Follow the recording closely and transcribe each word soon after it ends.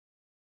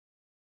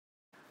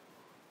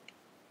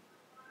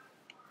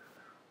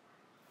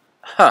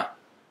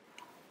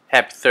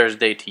Happy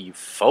Thursday to you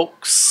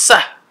folks.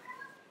 A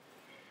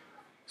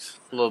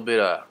little bit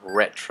of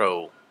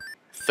retro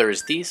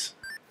Thursdays.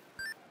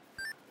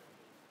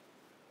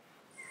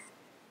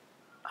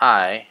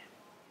 I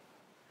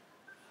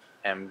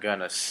am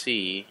gonna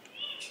see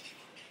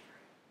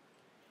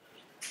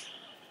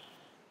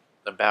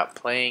about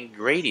playing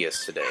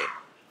Gradius today.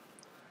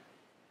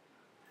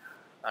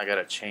 I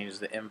gotta change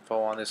the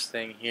info on this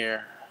thing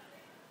here,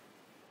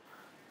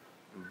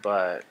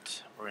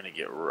 but we're gonna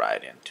get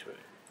right into it.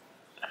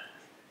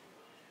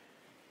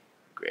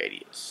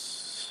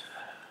 Gradius.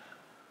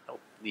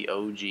 Nope, the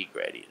OG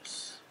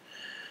Gradius.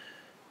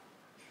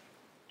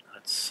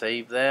 Let's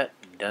save that.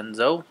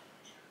 Dunzo.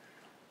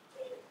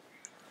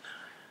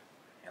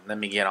 And let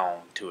me get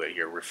on to it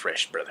here.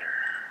 Refresh, brother.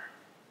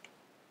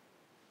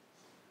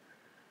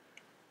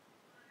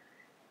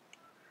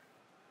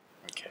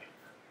 Okay.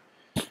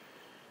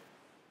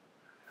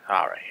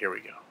 Alright, here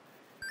we go.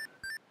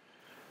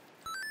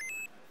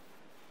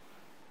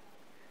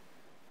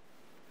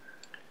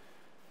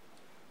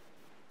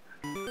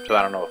 So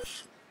I don't know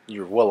if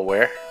you're well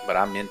aware, but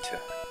I'm into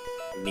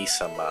me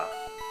some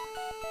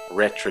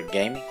retro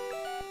gaming.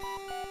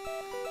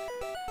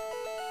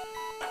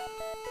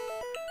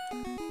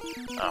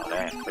 Oh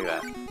dang, look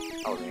at that.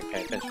 I wasn't even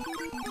paying attention.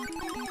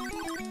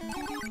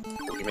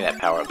 Well, give me that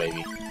power up,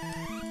 baby.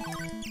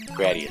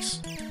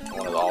 Gradius,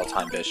 one of the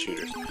all-time best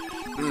shooters.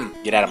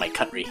 Get out of my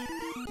country.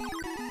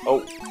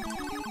 Oh.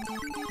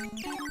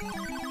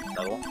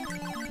 Another one.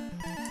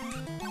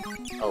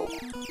 Oh.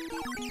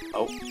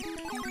 Oh.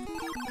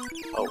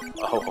 Oh.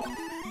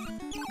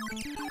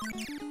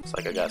 Looks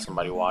like I got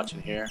somebody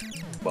watching here.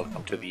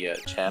 Welcome to the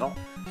channel.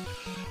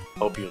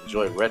 Hope you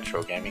enjoy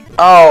retro gaming.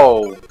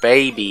 Oh,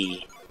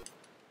 baby.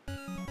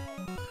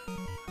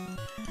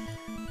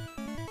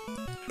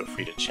 Feel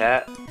free to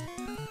chat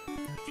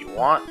if you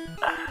want.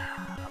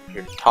 I'm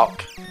here to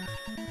talk.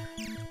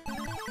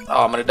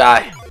 Oh, I'm gonna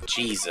die.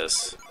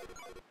 Jesus.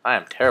 I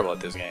am terrible at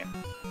this game.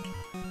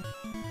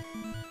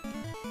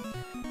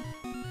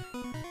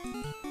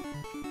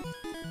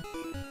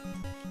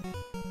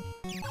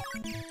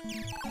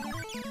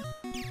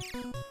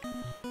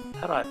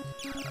 How do I...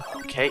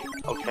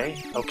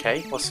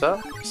 Okay. What's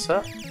up?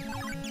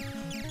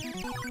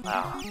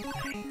 Wow.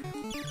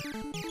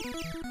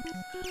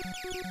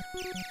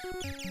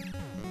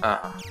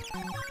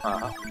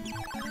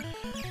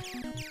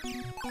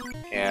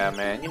 Yeah,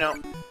 man, you know,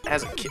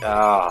 as a kid...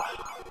 Oh,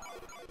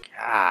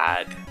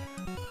 God.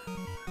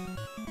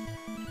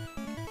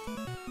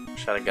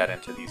 Wish I'd have got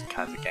into these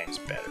kinds of games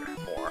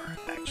more,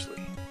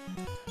 actually.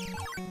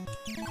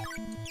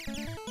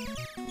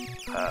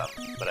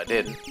 But I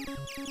didn't.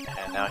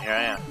 And now here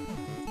I am.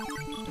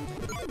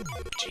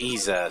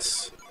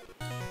 Jesus.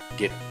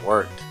 Getting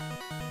worked.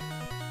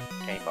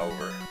 Game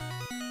over.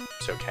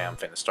 It's okay, I'm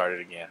finna start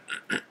it again.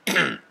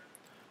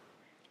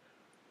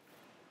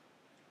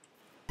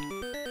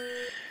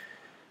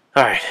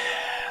 Alright.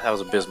 That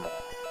was abysmal.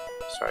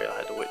 Sorry I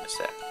had to witness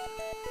that.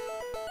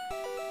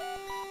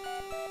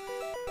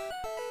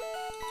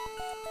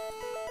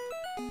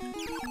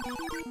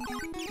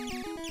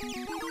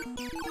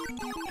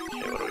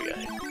 Okay, what do we got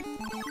here?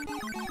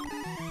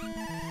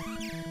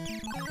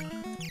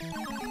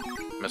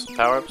 Missile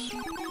power-ups.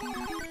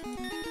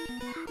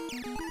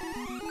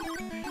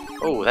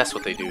 Oh, that's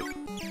what they do.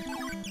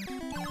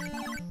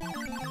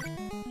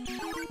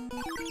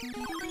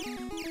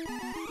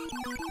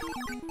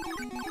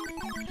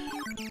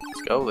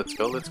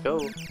 Let's go.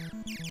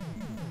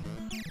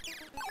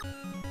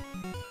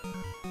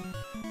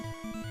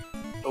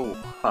 Oh,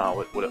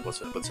 what's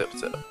it?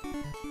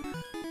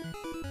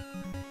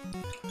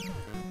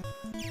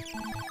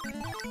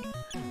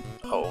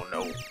 Oh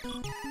no.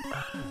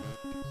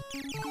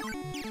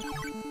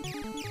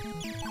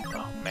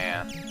 Oh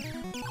man.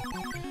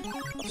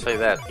 I'll say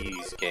that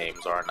these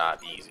games are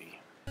not easy.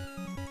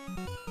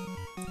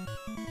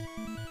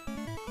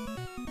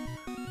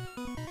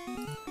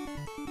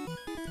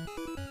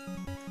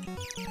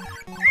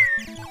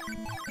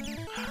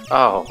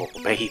 Oh,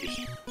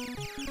 baby.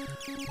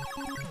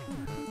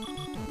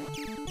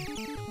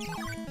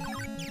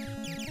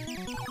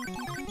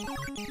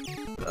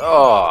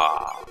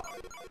 Oh.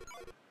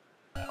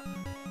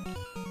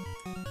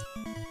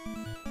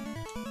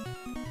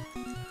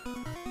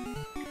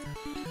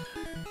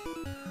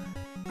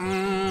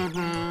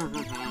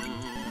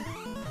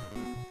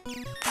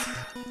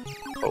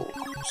 Oh,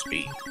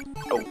 speed.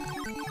 Oh,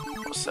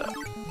 what's up?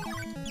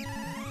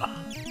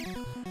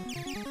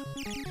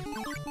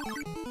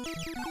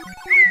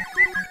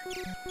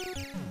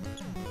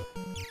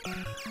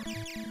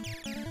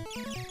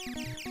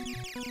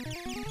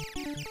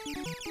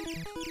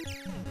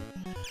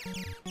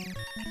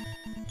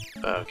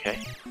 Okay.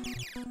 Let's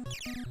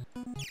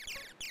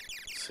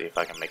see if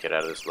I can make it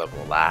out of this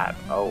level alive.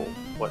 Oh,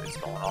 what is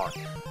going on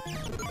here?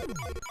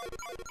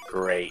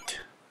 Great.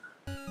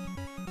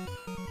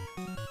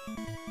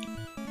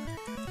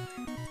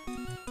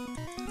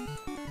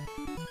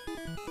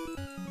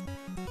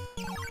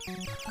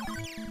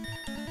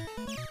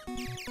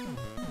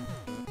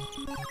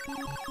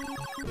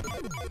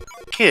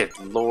 Good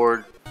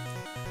lord.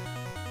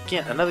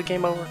 Again, another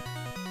game over?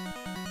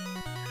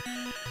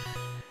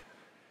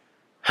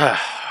 We're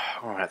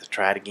gonna have to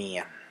try it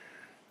again.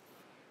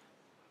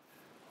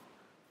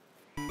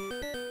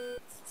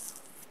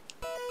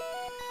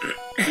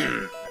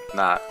 If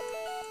not,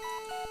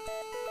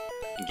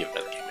 give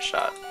another game a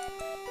shot.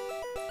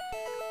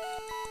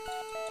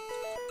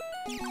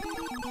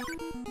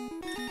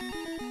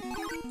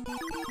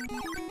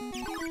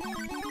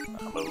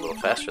 I'll move a little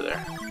faster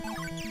there.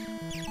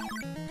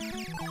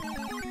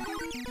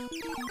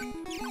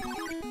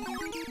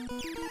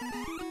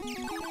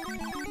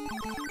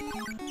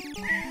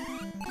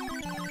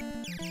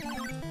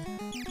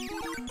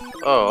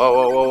 Oh,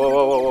 whoa, whoa, whoa,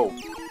 whoa, whoa,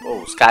 whoa,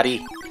 whoa,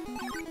 Scotty.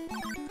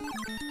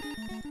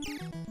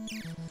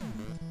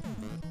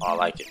 Oh, I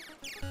like it.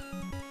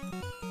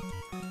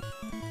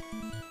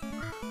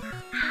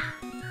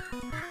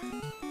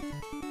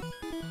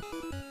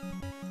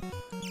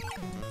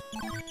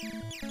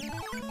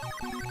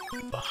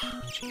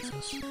 Oh,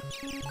 Jesus.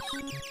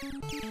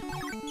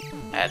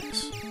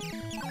 Madness.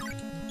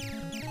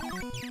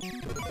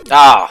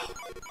 Ah!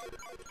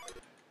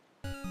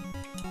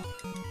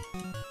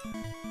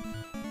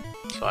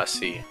 So I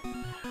see.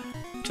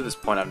 To this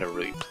point, I've never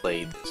really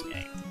played this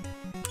game.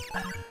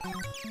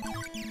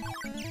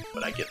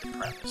 But I get the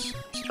premise.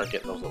 You start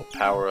getting those little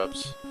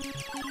power-ups.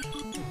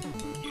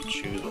 You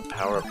choose what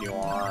power-up you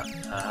want.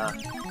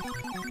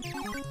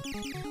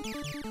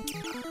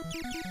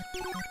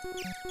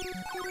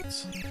 Let's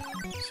see if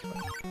I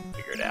can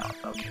figure it out.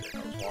 Okay,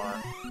 there goes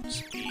one.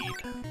 Speed.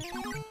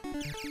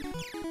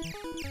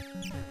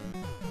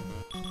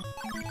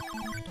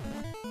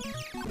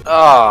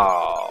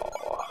 Oh!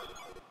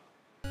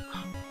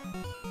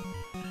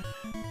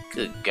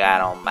 Good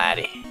God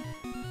Almighty.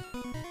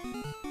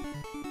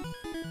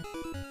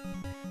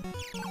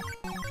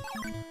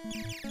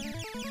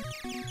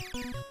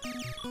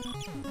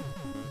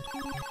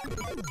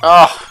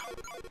 Oh!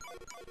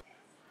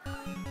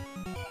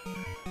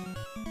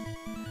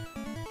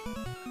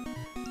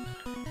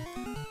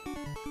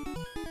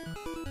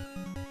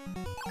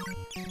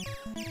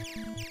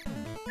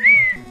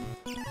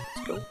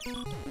 Let's go.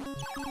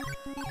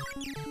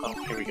 Oh,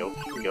 here we go.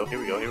 Here we go. Here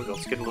we go. Here we go.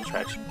 Let's get a little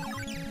traction.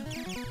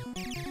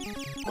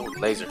 Oh,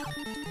 laser.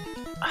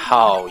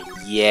 Oh,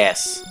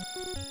 yes.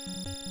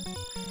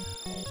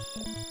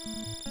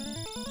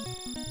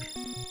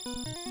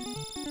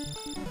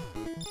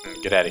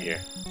 Get out of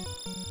here.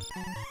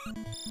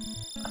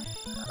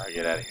 How do I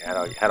get out of here?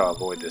 How do I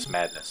avoid this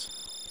madness?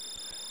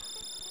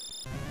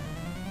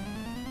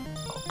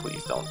 Oh,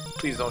 please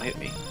don't hit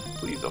me.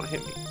 Please don't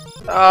hit me.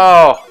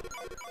 Oh!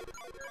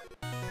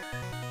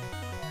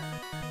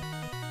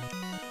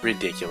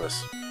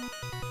 Ridiculous.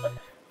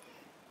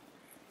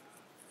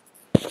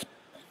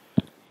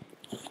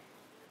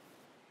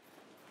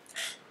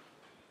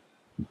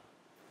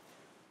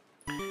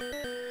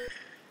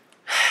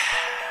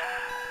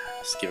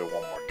 Let's give it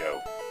one more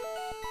go.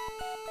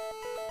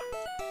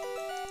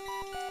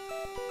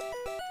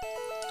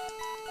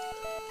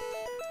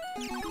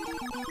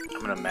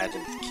 I'm gonna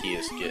imagine the key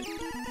is to get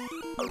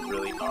a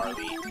really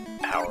gnarly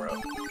power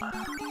up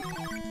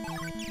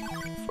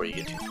before you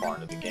get too far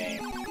into the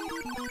game.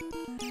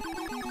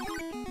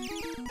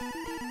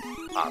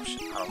 Option.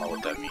 I don't know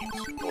what that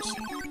means. We'll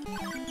see.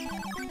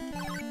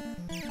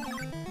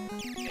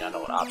 Yeah, I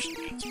know what option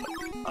means, but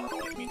I don't know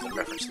what it means in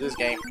reference to this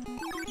game.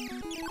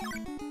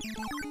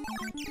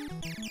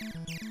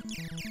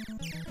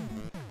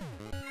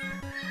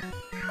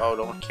 Oh,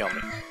 don't kill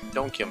me.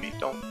 Don't kill me.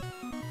 Don't.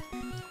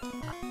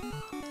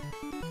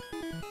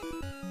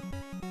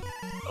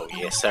 Oh,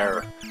 yes,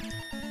 sir.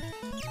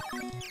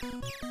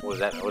 What is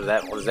that?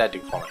 What does that do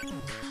for me?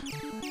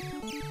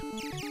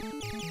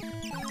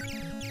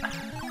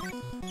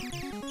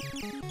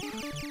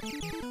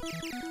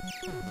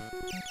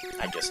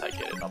 I guess I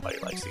get it. Nobody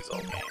likes these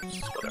old games.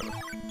 It's whatever.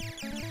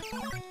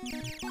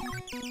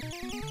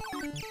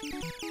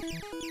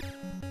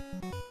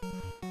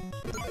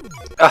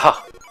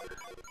 Oh,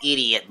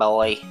 idiot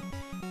boy.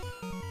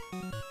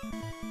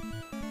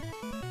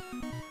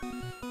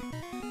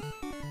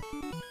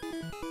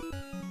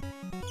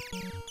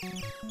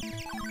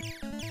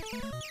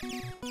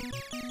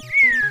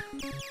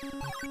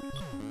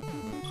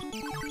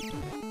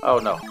 Oh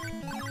no.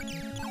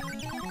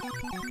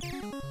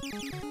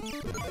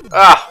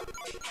 Ah!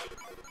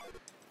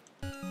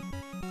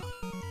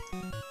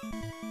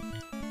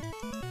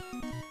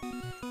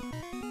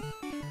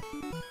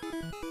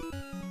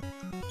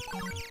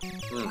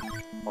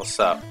 What's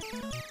up?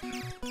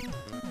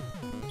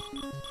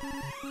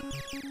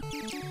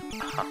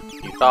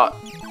 You thought?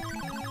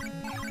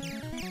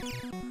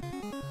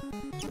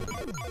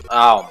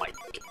 Oh my God.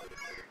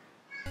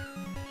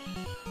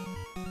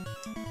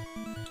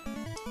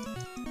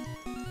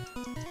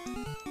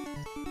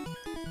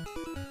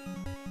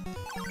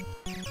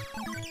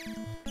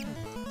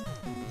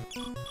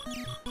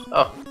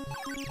 Oh.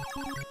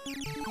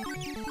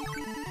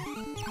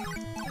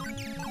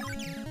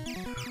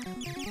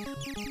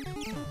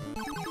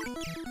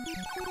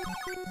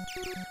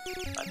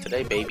 Not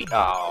today, baby.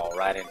 Oh,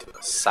 right into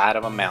the side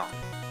of a mountain.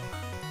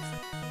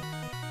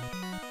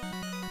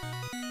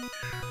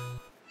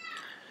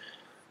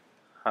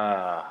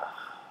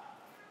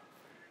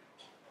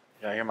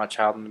 Y'all hear my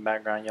child in the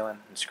background yelling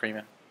and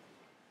screaming?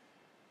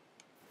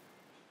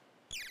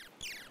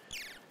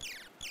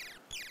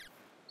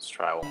 Let's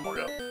try one more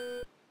go.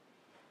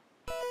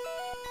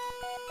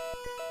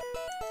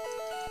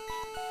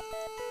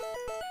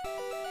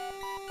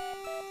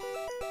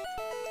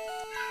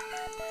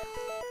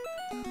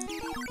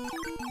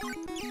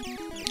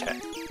 Okay.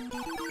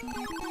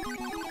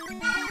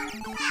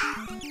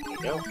 Here we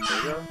go, here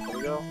we go, here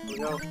we go, here we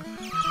go.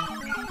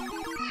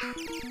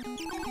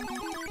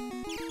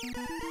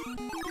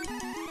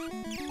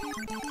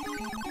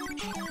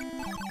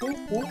 Ooh,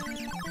 ooh.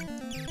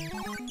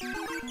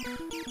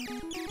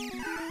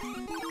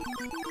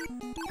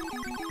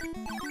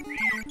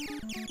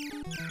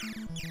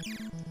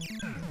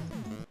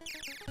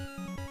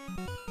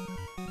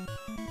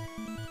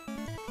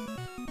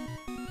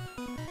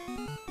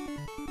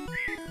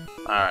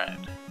 Alright.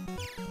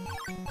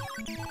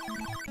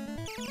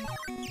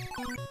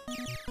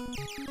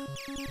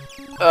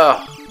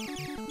 Ugh.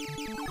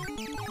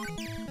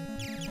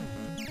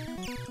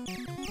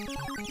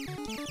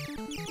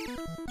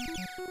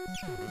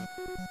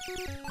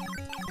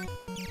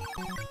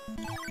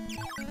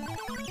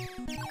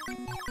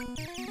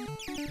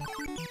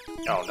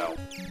 Oh no.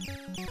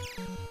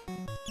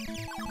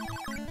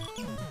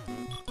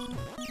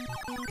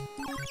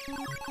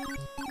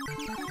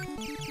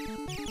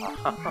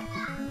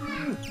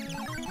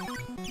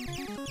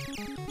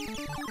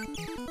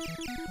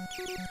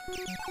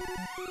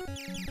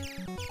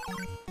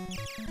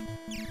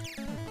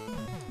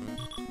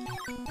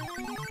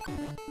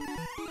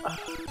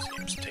 This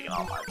game's taking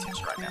all my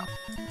attention right now.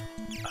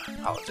 I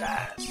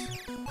apologize.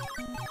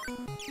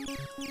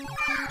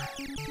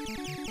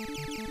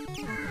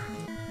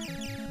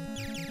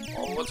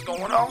 Oh, what's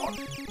going on?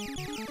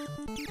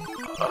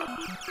 Am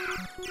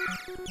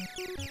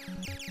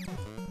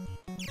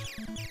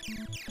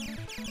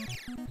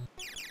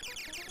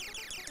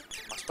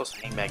I supposed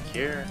to hang back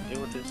here and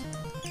deal with this?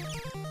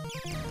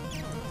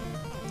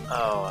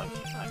 Oh,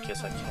 I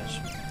guess I can't.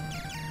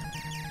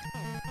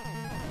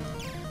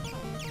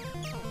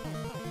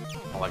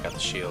 Well, I got the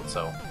shield,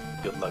 so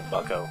good luck,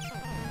 bucko.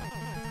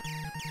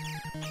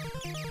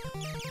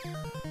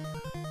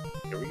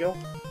 Here we go.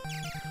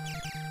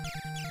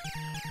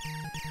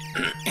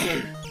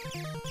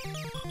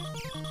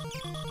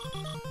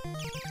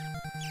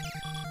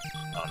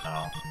 Oh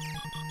no.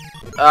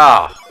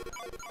 Ah!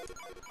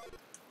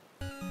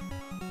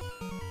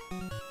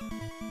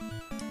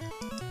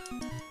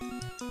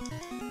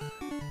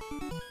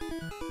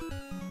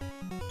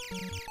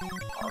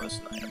 Oh, this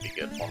is not gonna be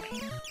good for me.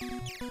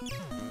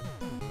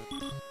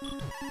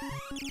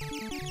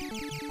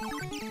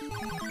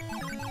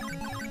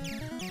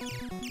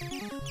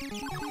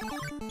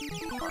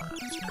 Oh,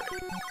 that's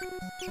great.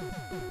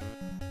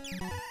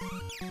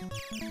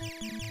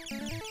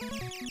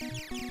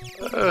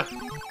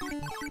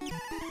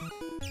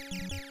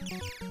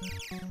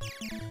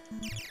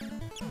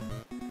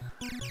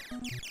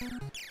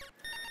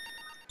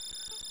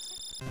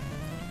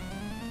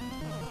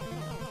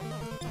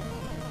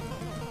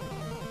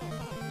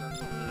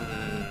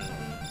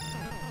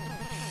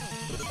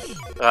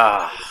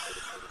 Ah,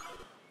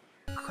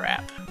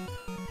 crap.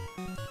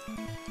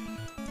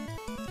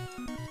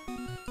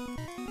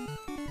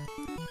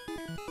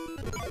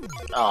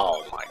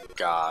 Oh my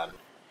god.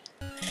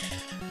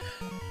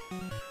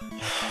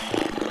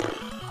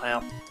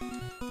 Well,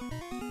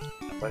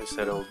 nobody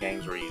said old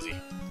games were easy.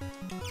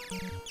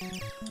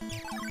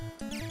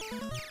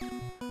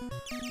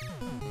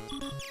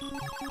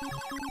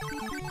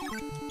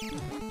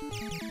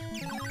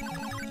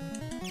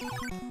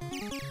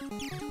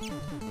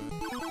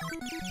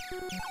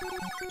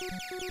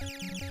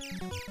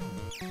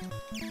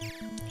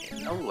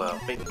 No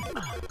love, baby.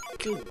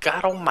 Good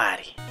God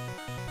Almighty.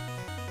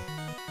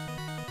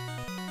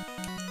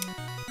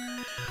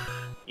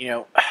 You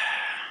know,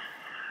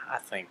 I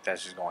think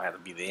that's just gonna have to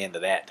be the end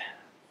of that.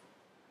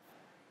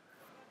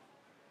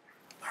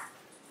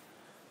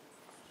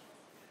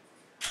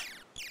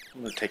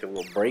 I'm gonna take a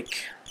little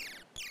break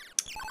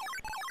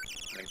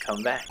and then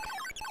come back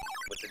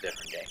with a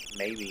different game.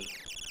 Maybe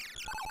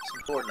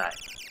some Fortnite.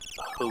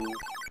 Who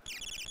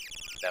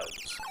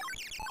knows?